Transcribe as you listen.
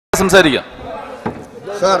സംസാരിക്കാം.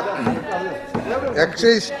 Sir,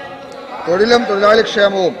 excise തൊഴിലും തൊഴിലാളി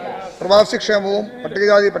ക്ഷേമവും പ്രവാസി ക്ഷേമവും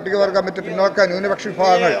പട്ടികജാതി പട്ടികവർഗ മറ്റ് പിന്നോക്ക ന്യൂനപക്ഷ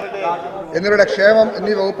വിഭാഗങ്ങൾ എന്നിവരുടെ ക്ഷേമം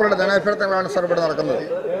എന്നീ വകുപ്പുകളുടെ ധനാഭ്യർത്ഥനകളാണ് സാർ ഇവിടെ നടക്കുന്നത്.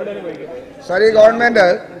 സാർ, ഈ ഗവൺമെന്റ്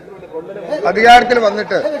അധികാരത്തിൽ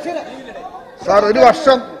വന്നിട്ട് സാർ 1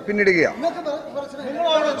 വർഷം പിന്നിടുകയാണ്.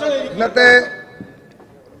 ഇന്നത്തെ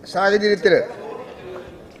സാഹചര്യത്തിൽ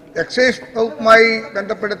എക്സൈസ് വകുപ്പുമായി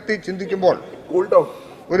ബന്ധപ്പെടുത്തി ചിന്തിക്കുമ്പോൾ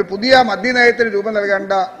ഒരു പുതിയ മദ്യനയത്തിന് രൂപം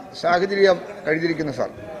നൽകേണ്ട സാഹചര്യം കഴിഞ്ഞിരിക്കുന്നു സാർ.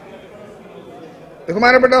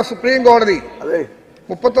 ബഹുമാനപ്പെട്ട സുപ്രീം കോടതി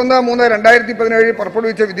 31/3/2017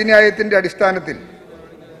 പുറപ്പെടുവിച്ച വിധിന്യായത്തിന്റെ അടിസ്ഥാനത്തിൽ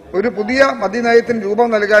ഒരു പുതിയ മദ്യനയത്തിന് രൂപം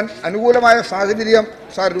നൽകാൻ അനുകൂലമായ സാഹചര്യം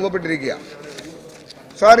സാർ രൂപപ്പെട്ടിരിക്കുകയാണ്.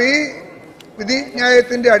 സാർ, ഈ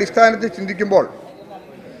വിധിന്യായത്തിന്റെ അടിസ്ഥാനത്തിൽ ചിന്തിക്കുമ്പോൾ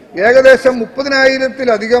ഏകദേശം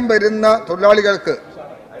 30,000-ത്തിലധികം വരുന്ന തൊഴിലാളികൾക്ക്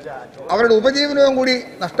അവരുടെ ഉപജീവനവും കൂടി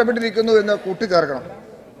നഷ്ടപ്പെട്ടിരിക്കുന്നു എന്ന് കൂട്ടിച്ചേർക്കണം.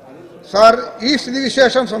 സാർ, ഈ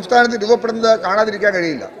സ്ഥിതിവിശേഷം സംസ്ഥാനത്ത് രൂപപ്പെടുന്നത് കാണാതിരിക്കാൻ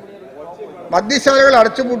കഴിയില്ല. മദ്യശാലകൾ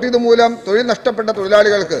അടച്ചുപൂട്ടിയത് മൂലം തൊഴിൽ നഷ്ടപ്പെട്ട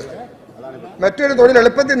തൊഴിലാളികൾക്ക് മറ്റൊരു തൊഴിൽ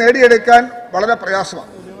എളുപ്പത്തിൽ നേടിയെടുക്കാൻ വളരെ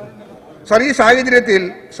പ്രയാസമാണ്. സാർ, ഈ സാഹചര്യത്തിൽ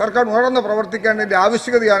സർക്കാർ ഉണർന്ന് പ്രവർത്തിക്കേണ്ടതിന്റെ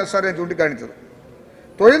ആവശ്യകതയാണ് സാർ ഞാൻ ചൂണ്ടിക്കാണിച്ചത്.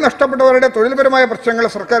 തൊഴിൽ നഷ്ടപ്പെട്ടവരുടെ തൊഴിൽപരമായ പ്രശ്നങ്ങൾ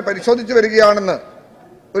സർക്കാർ പരിശോധിച്ചു വരികയാണെന്ന്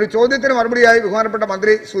ഒരു ചോദ്യത്തിന് മറുപടിയായി ബഹുമാനപ്പെട്ട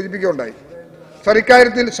മന്ത്രി സൂചിപ്പിക്കുകയുണ്ടായി. സാർ,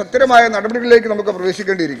 ഇക്കാര്യത്തിൽ സത്യമായ നടപടികളിലേക്ക് നമുക്ക്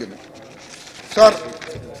പ്രവേശിക്കേണ്ടിയിരിക്കുന്നു. സാർ,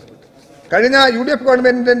 കഴിഞ്ഞ UDF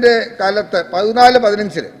ഗവൺമെന്റിന്റെ കാലത്ത്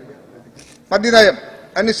 14-15 മദ്യനയം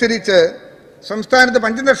അനുസരിച്ച് സംസ്ഥാനത്ത്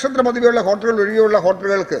 5 നക്ഷത്ര പദവിയുള്ള ഹോട്ടലുകൾ ഒഴികെയുള്ള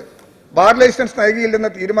ഹോട്ടലുകൾക്ക് ബാർ ലൈസൻസ് നൽകിയില്ലെന്ന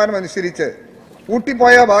തീരുമാനം അനുസരിച്ച്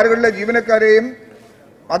പൂട്ടിപ്പോയ ബാറുകളിലെ ജീവനക്കാരെയും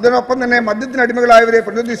അതിനൊപ്പം തന്നെ മദ്യത്തിനടിമകളായവരെ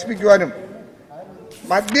പുനരുദ്ധരിപ്പിക്കുവാനും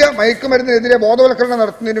മയക്കുമരുന്നിനെതിരെ ബോധവൽക്കരണം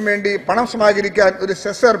നടത്തുന്നതിനും വേണ്ടി പണം സമാഹരിക്കാൻ ഒരു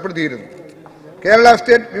സെസ് ഏർപ്പെടുത്തിയിരുന്നു. കേരള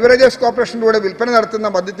സ്റ്റേറ്റ് ബിവറേജസ് കോർപ്പറേഷനിലൂടെ വിൽപ്പന നടത്തുന്ന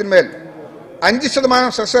മദ്യത്തിന്മേൽ 5%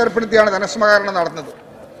 സെസ് ഏർപ്പെടുത്തിയാണ് ധനസമാഹരണം നടന്നത്.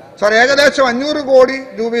 സാർ, ഏകദേശം 500 കോടി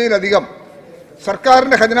രൂപയിലധികം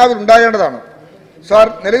സർക്കാരിന്റെ ഖജനാവിൽ ഉണ്ടാകേണ്ടതാണ്. സാർ,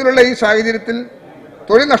 നിലവിലുള്ള ഈ സാഹചര്യത്തിൽ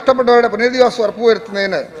തൊഴിൽ നഷ്ടപ്പെട്ടവരുടെ പുനരധിവാസം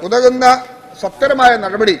ഉറപ്പുവരുത്തുന്നതിന് ഉതകുന്ന സത്വരമായ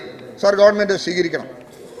നടപടി സാർ ഗവൺമെന്റ് സ്വീകരിക്കണം.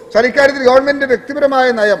 സാർ, ഇക്കാര്യത്തിൽ ഗവൺമെന്റിന്റെ വ്യക്തിപരമായ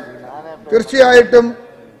നയം തീർച്ചയായിട്ടും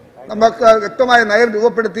നമുക്ക് വ്യക്തമായ നയം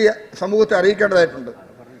രൂപപ്പെടുത്തി സമൂഹത്തെ അറിയിക്കേണ്ടതായിട്ടുണ്ട്.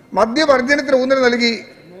 മദ്യവർജനത്തിന് ഊന്നൽ നൽകി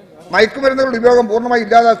മയക്കുമരുന്നുകളുടെ ഉപയോഗം പൂർണ്ണമായി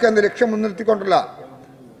ഇല്ലാതാക്കുക എന്ന ലക്ഷ്യം മുൻനിർത്തിക്കൊണ്ടുള്ള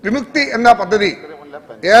വിമുക്തി എന്ന പദ്ധതി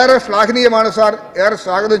ഏറെ ശ്ലാഘനീയമാണ് സാർ, ഏറെ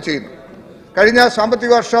സ്വാഗതം ചെയ്യുന്നു. കഴിഞ്ഞ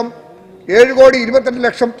സാമ്പത്തിക വർഷം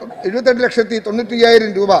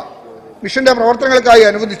 7,28,90,000 രൂപ മിഷന്റെ പ്രവർത്തനങ്ങൾക്കായി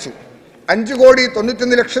അനുവദിച്ചു.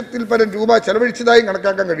 5,91,00,000 പരം രൂപ ചെലവഴിച്ചതായും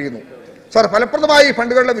കണക്കാക്കാൻ കഴിയുന്നു. സാർ, ഫലപ്രദമായി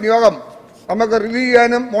ഫണ്ടുകളുടെ വിനിയോഗം നമുക്ക് റിവ്യൂ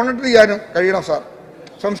ചെയ്യാനും മോണിറ്റർ ചെയ്യാനും കഴിയണം. സാർ,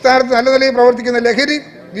 സംസ്ഥാനത്ത് നല്ല നിലയിൽ പ്രവർത്തിക്കുന്ന ലഹരി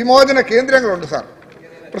വിമോചന കേന്ദ്രങ്ങളുണ്ട്. സാർ,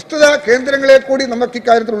 പ്രസ്തുത കേന്ദ്രങ്ങളെ കൂടി നമുക്ക്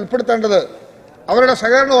ഇക്കാര്യത്തിൽ ഉൾപ്പെടുത്തേണ്ടത്, അവരുടെ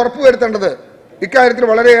സഹകരണം ഉറപ്പുവരുത്തേണ്ടത് ഇക്കാര്യത്തിൽ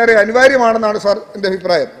വളരെയേറെ അനിവാര്യമാണെന്നാണ് സാർ എൻ്റെ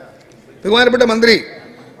അഭിപ്രായം. ബഹുമാനപ്പെട്ട മന്ത്രി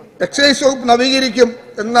എക്സൈസ് വകുപ്പ് നവീകരിക്കും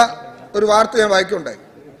എന്ന ഒരു വാർത്ത ഞാൻ വായിക്കുകയുണ്ടായി.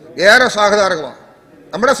 ഏറെ സ്വാഗതാർഹമാണ്.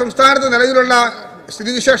 നമ്മുടെ സംസ്ഥാനത്ത് നിലവിലുള്ള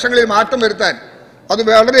സ്ഥിതിവിശേഷങ്ങളിൽ മാറ്റം വരുത്താൻ അത്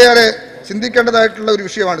വളരെയേറെ ചിന്തിക്കേണ്ടതായിട്ടുള്ള ഒരു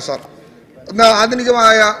വിഷയമാണ് സാർ. ഇന്ന്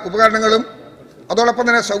ആധുനികമായ ഉപകരണങ്ങളും അതോടൊപ്പം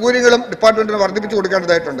തന്നെ സൗകര്യങ്ങളും ഡിപ്പാർട്ട്മെന്റിന് വർദ്ധിപ്പിച്ചു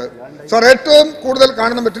കൊടുക്കേണ്ടതായിട്ടുണ്ട്. സാർ, ഏറ്റവും കൂടുതൽ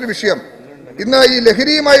കാണുന്ന മറ്റൊരു വിഷയം ഇന്ന് ഈ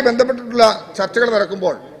ലഹരിയുമായി ബന്ധപ്പെട്ടിട്ടുള്ള ചർച്ചകൾ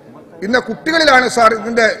നടക്കുമ്പോൾ ഇന്ന് കുട്ടികളിലാണ് സാർ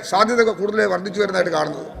ഇതിന്റെ സാധ്യത കൂടുതൽ വർദ്ധിച്ചു വരുന്നതായിട്ട്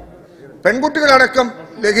കാണുന്നത്. പെൺകുട്ടികളടക്കം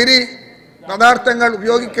ലഹരി പദാർത്ഥങ്ങൾ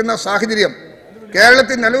ഉപയോഗിക്കുന്ന സാഹചര്യം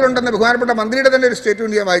കേരളത്തിൽ നിലവിലുണ്ടെന്ന് ബഹുമാനപ്പെട്ട മന്ത്രിയുടെ തന്നെ ഒരു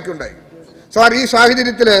സ്റ്റേറ്റ്മെന്റ് ഞാൻ വായിക്കുകയുണ്ടായി. സാർ, ഈ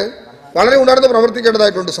സാഹചര്യത്തിൽ വളരെ ഉണർന്ന്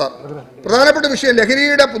പ്രവർത്തിക്കേണ്ടതായിട്ടുണ്ട്. സാർ, പ്രധാനപ്പെട്ട വിഷയം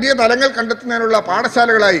ലഹരിയുടെ പുതിയ തലങ്ങൾ കണ്ടെത്തുന്നതിനുള്ള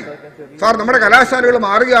പാഠശാലകളായി സാർ നമ്മുടെ കലാശാലകൾ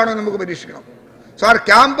മാറുകയാണോ എന്ന് നമുക്ക് പരീക്ഷിക്കണം. സാർ,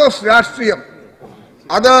 ക്യാമ്പസ് രാഷ്ട്രീയം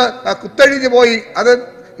അത് കുത്തഴിഞ്ഞു പോയി, അത്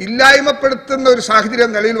ഇല്ലായ്മപ്പെടുത്തുന്ന ഒരു സാഹചര്യം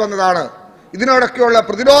നിലയിൽ വന്നതാണ്. ഇതിനോടൊക്കെയുള്ള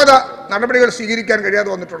പ്രതിരോധ നടപടികൾ സ്വീകരിക്കാൻ കഴിയാതെ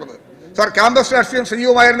വന്നിട്ടുള്ളത്. സാർ, ക്യാമ്പസ് രാഷ്ട്രീയം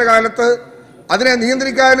സജീവമായിരുന്ന കാലത്ത് അതിനെ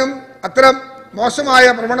നിയന്ത്രിക്കാനും അത്തരം മോശമായ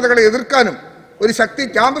പ്രവണതകളെ എതിർക്കാനും ഒരു ശക്തി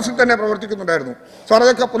ക്യാമ്പസിൽ തന്നെ പ്രവർത്തിക്കുന്നുണ്ടായിരുന്നു. സാർ,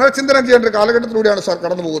 അതൊക്കെ പുനർചിന്തനം ചെയ്യേണ്ട ഒരു കാലഘട്ടത്തിലൂടെയാണ് സാർ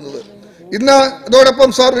കടന്നു പോകുന്നത്. ഇന്ന് അതോടൊപ്പം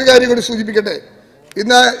സാർ ഒരു കാര്യം കൂടി സൂചിപ്പിക്കട്ടെ.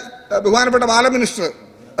 ഇന്ന് ബഹുമാനപ്പെട്ട ബാല മിനിസ്റ്റർ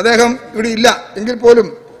അദ്ദേഹം ഇവിടെ ഇല്ല എങ്കിൽ പോലും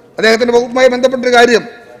അദ്ദേഹത്തിന്റെ വകുപ്പുമായി ബന്ധപ്പെട്ടൊരു കാര്യം,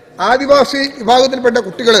 ആദിവാസി വിഭാഗത്തിൽപ്പെട്ട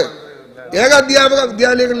കുട്ടികൾ ഏകാധ്യാപക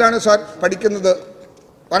വിദ്യാലയങ്ങളിലാണ് സാർ പഠിക്കുന്നത്,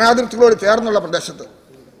 വനാതിർത്തികളോട് ചേർന്നുള്ള പ്രദേശത്ത്.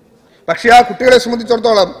 പക്ഷേ ആ കുട്ടികളെ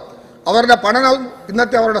സംബന്ധിച്ചിടത്തോളം അവരുടെ പഠനവും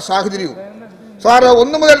ഇന്നത്തെ അവരുടെ സാഹചര്യവും സാർ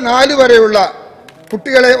 1 മുതൽ 4 വരെയുള്ള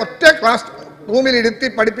കുട്ടികളെ ഒറ്റ ക്ലാസ് റൂമിൽ ഇരുത്തി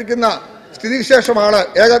പഠിപ്പിക്കുന്ന സ്ഥിതിവിശേഷമാണ്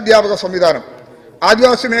ഏകാധ്യാപക സംവിധാനം.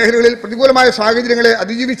 ആദിവാസി മേഖലകളിൽ പ്രതികൂലമായ സാഹചര്യങ്ങളെ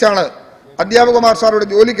അതിജീവിച്ചാണ് അധ്യാപകമാർ സാറുടെ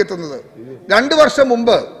ജോലിക്ക് എത്തുന്നത്. 2 വർഷം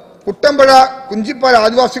മുമ്പ് കുട്ടമ്പുഴ കുഞ്ചിപ്പാല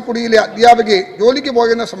ആദിവാസി കുടിയിലെ അധ്യാപകയെ ജോലിക്ക്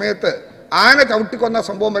പോകുന്ന സമയത്ത് ആന ചവിട്ടിക്കൊന്ന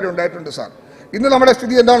സംഭവം വരെ ഉണ്ടായിട്ടുണ്ട് സാർ. ഇന്ന് നമ്മുടെ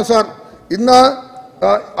സ്ഥിതി എന്താണ് സാർ? ഇന്ന്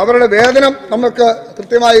അവരുടെ വേതനം നമുക്ക്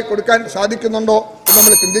കൃത്യമായി കൊടുക്കാൻ സാധിക്കുന്നുണ്ടോ എന്ന്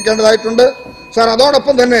നമ്മൾ ചിന്തിക്കേണ്ടതായിട്ടുണ്ട് സാർ.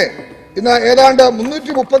 അതോടൊപ്പം തന്നെ ഇന്ന് ഏതാണ്ട്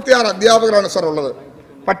 336 അധ്യാപകരാണ് സാർ ഉള്ളത്.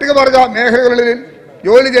 പട്ടികവർഗ മേഖലകളിൽ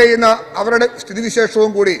ജോലി ചെയ്യുന്ന അവരുടെ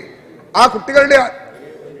സ്ഥിതിവിശേഷവും കൂടി ആ കുട്ടികളുടെ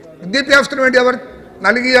വിദ്യാഭ്യാസത്തിന് വേണ്ടി അവർ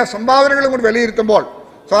നൽകിയ സംഭാവനകളും കൂടി വിലയിരുത്തുമ്പോൾ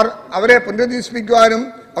സാർ അവരെ പുനരുദ്ധരിപ്പിക്കുവാനും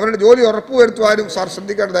അവരുടെ ജോലി ഉറപ്പുവരുത്തുവാനും സാർ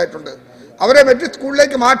ശ്രദ്ധിക്കേണ്ടതായിട്ടുണ്ട്. അവരെ മറ്റ്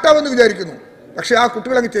സ്കൂളിലേക്ക് മാറ്റാമെന്ന് വിചാരിക്കുന്നു, പക്ഷേ ആ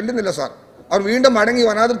കുട്ടികൾ അങ്ങ് ചെല്ലുന്നില്ല സാർ. അവർ വീണ്ടും മടങ്ങി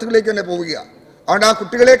വനാതിർത്തികളിലേക്ക് തന്നെ പോവുകയാണ്. അതുകൊണ്ട് ആ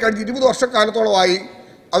കുട്ടികളെ കഴിഞ്ഞ 20 വർഷക്കാലത്തോളമായി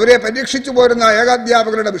അവരെ പരീക്ഷിച്ചു പോരുന്ന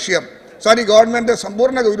ഏകാധ്യാപകരുടെ വിഷയം സാർ ഈ ഗവൺമെൻറ്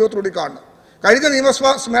സമ്പൂർണ്ണ ഗൗരവത്തോടെ കാണണം. കഴിഞ്ഞ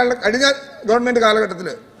നിയമസഭാ സമ്മേളനം കഴിഞ്ഞ ഗവൺമെൻറ് കാലഘട്ടത്തിൽ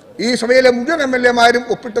ഈ സഭയിലെ മുഴുവൻ MLA മാരും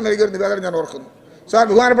ഒപ്പിട്ട് നൽകിയൊരു നിവേദനം ഞാൻ ഓർക്കുന്നു സാർ.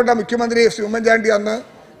 ബഹുമാനപ്പെട്ട മുഖ്യമന്ത്രി ശ്രീ ഉമ്മൻചാണ്ടി അന്ന്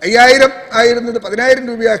 5000 ആയിരുന്നത് 10000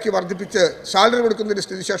 രൂപയാക്കി വർദ്ധിപ്പിച്ച് സാലറി കൊടുക്കുന്നൊരു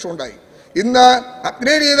സ്ഥിതിശേഷം ഉണ്ടായി. ഇന്ന്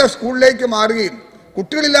അപ്ഗ്രേഡ് ചെയ്ത സ്കൂളിലേക്ക് മാറുകയും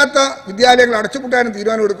കുട്ടികളില്ലാത്ത വിദ്യാലയങ്ങൾ അടച്ചുപൂട്ടാനും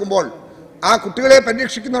തീരുമാനമെടുക്കുമ്പോൾ ആ കുട്ടികളെ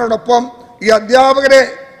പരീക്ഷിക്കുന്നതോടൊപ്പം ഈ അധ്യാപകരെ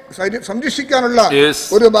സംരക്ഷിക്കാനുള്ള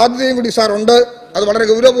ഒരു ബാധ്യതയും കൂടി സാർ ഉണ്ട്. അത് വളരെ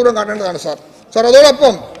ഗൗരവപൂർവ്വം കാണേണ്ടതാണ് സാർ. സാർ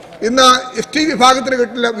അതോടൊപ്പം ഇന്ന് ST വിഭാഗത്തിന്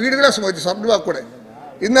കിട്ടുന്ന വീടുകളെ സംബന്ധിച്ച് സാർ കൂടെ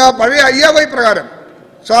ഇന്ന് പഴയ IAY പ്രകാരം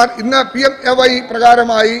സാർ ഇന്ന് PMAY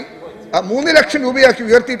പ്രകാരമായി 3 ലക്ഷം രൂപയാക്കി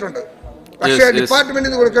ഉയർത്തിയിട്ടുണ്ട്. പക്ഷേ ഡിപ്പാർട്ട്മെന്റിൽ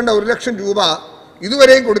നിന്ന് കൊടുക്കേണ്ട 1 ലക്ഷം രൂപ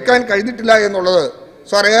ഇതുവരെയും കൊടുക്കാൻ കഴിഞ്ഞിട്ടില്ല എന്നുള്ളത്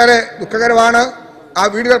സാർ ഏറെ ദുഃഖകരമാണ്. ആ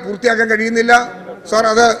വീടുകൾ പൂർത്തിയാക്കാൻ കഴിയുന്നില്ല സാർ.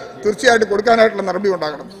 അത് തീർച്ചയായിട്ടും കൊടുക്കാനായിട്ടുള്ള നടപടി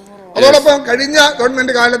ഉണ്ടാകണം. അതോടൊപ്പം കഴിഞ്ഞ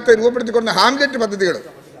ഗവൺമെന്റ് കാലത്ത് രൂപപ്പെടുത്തിക്കൊണ്ട ഹാംലെറ്റ് പദ്ധതികൾ,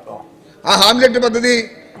 ആ ഹാംലെറ്റ് പദ്ധതി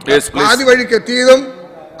ആദ്യ വഴിക്ക് എത്തിയതും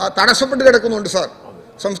തടസ്സപ്പെട്ട് കിടക്കുന്നുണ്ട് സാർ.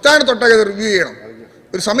 സംസ്ഥാനത്തൊട്ടാകെ അത് റിവ്യൂ ചെയ്യണം.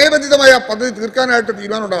 ഒരു സമയബന്ധിതമായ പദ്ധതി തീർക്കാനായിട്ട്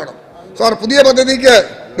തീരുമാനം ഉണ്ടാകണം സാർ. പുതിയ പദ്ധതിക്ക്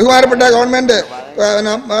ബഹുമാനപ്പെട്ട ഗവൺമെന്റ്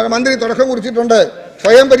മന്ത്രി തുടക്കം കുറിച്ചിട്ടുണ്ട്.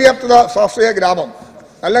 സ്വയം പര്യാപ്തത സ്വാശ്രയ ഗ്രാമം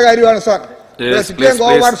നല്ല കാര്യമാണ് സാർ. സിറ്റിയൻ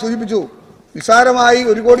ഗോപാൽ സൂചിപ്പിച്ചു, നിസ്സാരമായി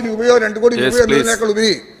 1 കോടി രൂപയോ 2 കോടി രൂപയോ എന്നതിനേക്കാൾ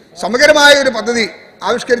ഉപരി സമഗ്രമായ ഒരു പദ്ധതി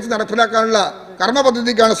ആവിഷ്കരിച്ച് നടപ്പിലാക്കാനുള്ള കർമ്മ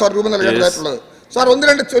പദ്ധതിക്കാണ് സാർ രൂപം നൽകേണ്ടതായിട്ടുള്ളത് സാർ.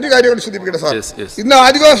 1-2 കാര്യം കൊണ്ട് സൂചിപ്പിക്കട്ടെ സാർ. ഇന്ന്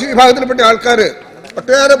ആദിവാസി വിഭാഗത്തിൽപ്പെട്ട ആൾക്കാർ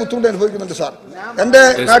ഒട്ടേറെ ബുദ്ധിമുട്ട് അനുഭവിക്കുന്നുണ്ട് സാർ. എൻ്റെ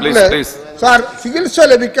നാട്ടില് സാർ ചികിത്സ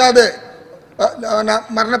ലഭിക്കാതെ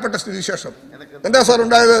മരണപ്പെട്ട സ്ഥിതിവിശേഷം എന്താ സാർ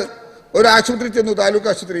ഉണ്ടായത്? ഒരു ആശുപത്രി ചെന്നു, താലൂക്ക്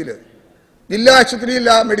ആശുപത്രിയിൽ, ജില്ലാ ആശുപത്രിയിൽ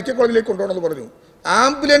മെഡിക്കൽ കോളേജിലേക്ക് കൊണ്ടുപോകണമെന്ന് പറഞ്ഞു.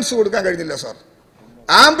 ആംബുലൻസ് കൊടുക്കാൻ കഴിഞ്ഞില്ല സാർ.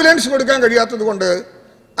 ആംബുലൻസ് കൊടുക്കാൻ കഴിയാത്തത് കൊണ്ട്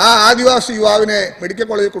ആ ആദിവാസി യുവാവിനെ മെഡിക്കൽ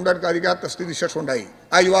കോളേജിൽ കൊണ്ടുപോകാൻ കഴിയാത്ത സ്ഥിതിവിശേഷം ഉണ്ടായി.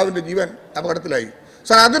 ആ യുവാവിൻ്റെ ജീവൻ അപകടത്തിലായി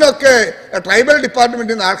സാർ. അതിനൊക്കെ ട്രൈബൽ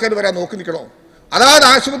ഡിപ്പാർട്ട്മെന്റിൽ നിന്ന് ആൾക്കാർ വരാൻ നോക്കി നിൽക്കണോ? അതാത്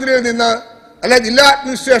ആശുപത്രിയിൽ നിന്ന് അല്ല ജില്ലാ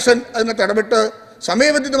അഡ്മിനിസ്ട്രേഷൻ അതിനകത്ത് ഇടപെട്ട്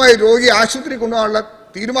സമയബന്ധിതമായി രോഗി ആശുപത്രി കൊണ്ടുപോകാനുള്ള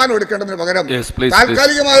തീരുമാനം എടുക്കേണ്ടതിന് പകരം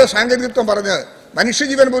താൽക്കാലികമായ സാങ്കേതികത്വം പറഞ്ഞ്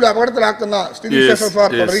മനുഷ്യജീവൻ പോലും അപകടത്തിലാക്കുന്ന സ്ഥിതിവിശേഷം സാർ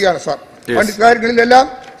തുടരുകയാണ് സാർ. ഇക്കാര്യങ്ങളിലെല്ലാം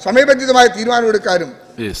സമയബന്ധിതമായ തീരുമാനമെടുക്കാനും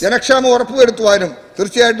ജനക്ഷേമം ഉറപ്പുവരുത്തുവാനും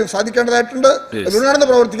തീർച്ചയായിട്ടും സാധിക്കേണ്ടതായിട്ടുണ്ട്. തുടർന്ന്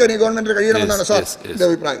പ്രവർത്തിക്കാൻ ഈ ഗവൺമെന്റിന് കഴിയണമെന്നാണ് സാർ എന്റെ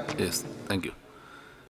അഭിപ്രായം.